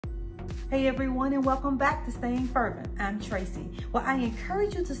Hey everyone, and welcome back to Staying Fervent. I'm Tracy. Well, I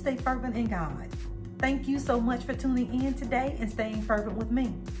encourage you to stay fervent in God. Thank you so much for tuning in today and staying fervent with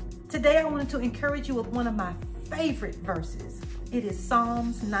me. Today I wanted to encourage you with one of my favorite verses. It is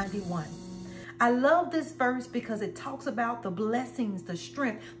Psalms 91. I love this verse because it talks about the blessings, the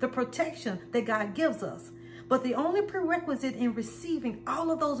strength, the protection that God gives us. But the only prerequisite in receiving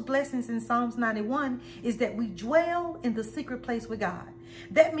all of those blessings in Psalms 91 is that we dwell in the secret place with God.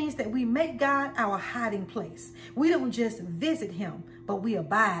 That means that we make God our hiding place. We don't just visit him, but we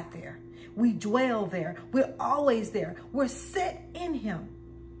abide there. We dwell there. We're always there. We're set in him.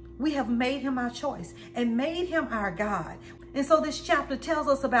 We have made him our choice and made him our God. And so this chapter tells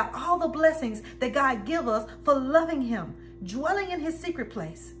us about all the blessings that God gives us for loving him, dwelling in his secret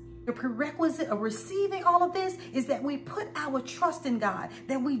place. The prerequisite of receiving all of this is that we put our trust in God,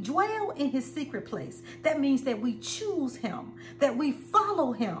 that we dwell in his secret place. That means that we choose him, that we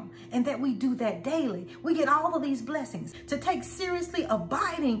follow him, and that we do that daily. We get all of these blessings to take seriously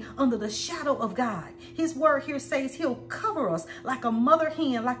abiding under the shadow of God. His word here says he'll cover us like a mother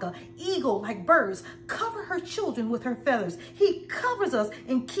hen, like an eagle, like birds, cover her children with her feathers. He covers us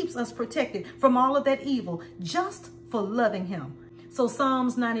and keeps us protected from all of that evil just for loving him. So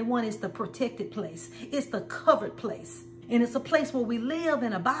Psalms 91 is the protected place. It's the covered place. And it's a place where we live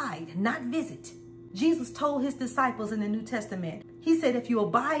and abide, not visit. Jesus told his disciples in the New Testament, he said, if you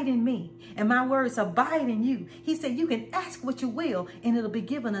abide in me and my words abide in you, he said, you can ask what you will and it'll be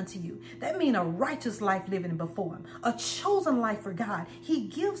given unto you. That means a righteous life living before him, a chosen life for God. He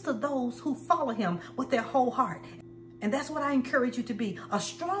gives to those who follow him with their whole heart. And that's what I encourage you to be, a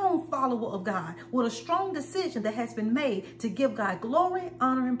strong follower of God with a strong decision that has been made to give God glory,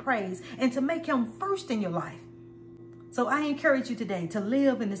 honor, and praise, and to make him first in your life. So I encourage you today to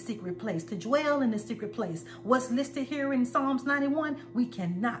live in the secret place, to dwell in the secret place. What's listed here in Psalms 91, we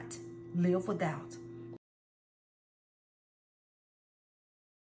cannot live without.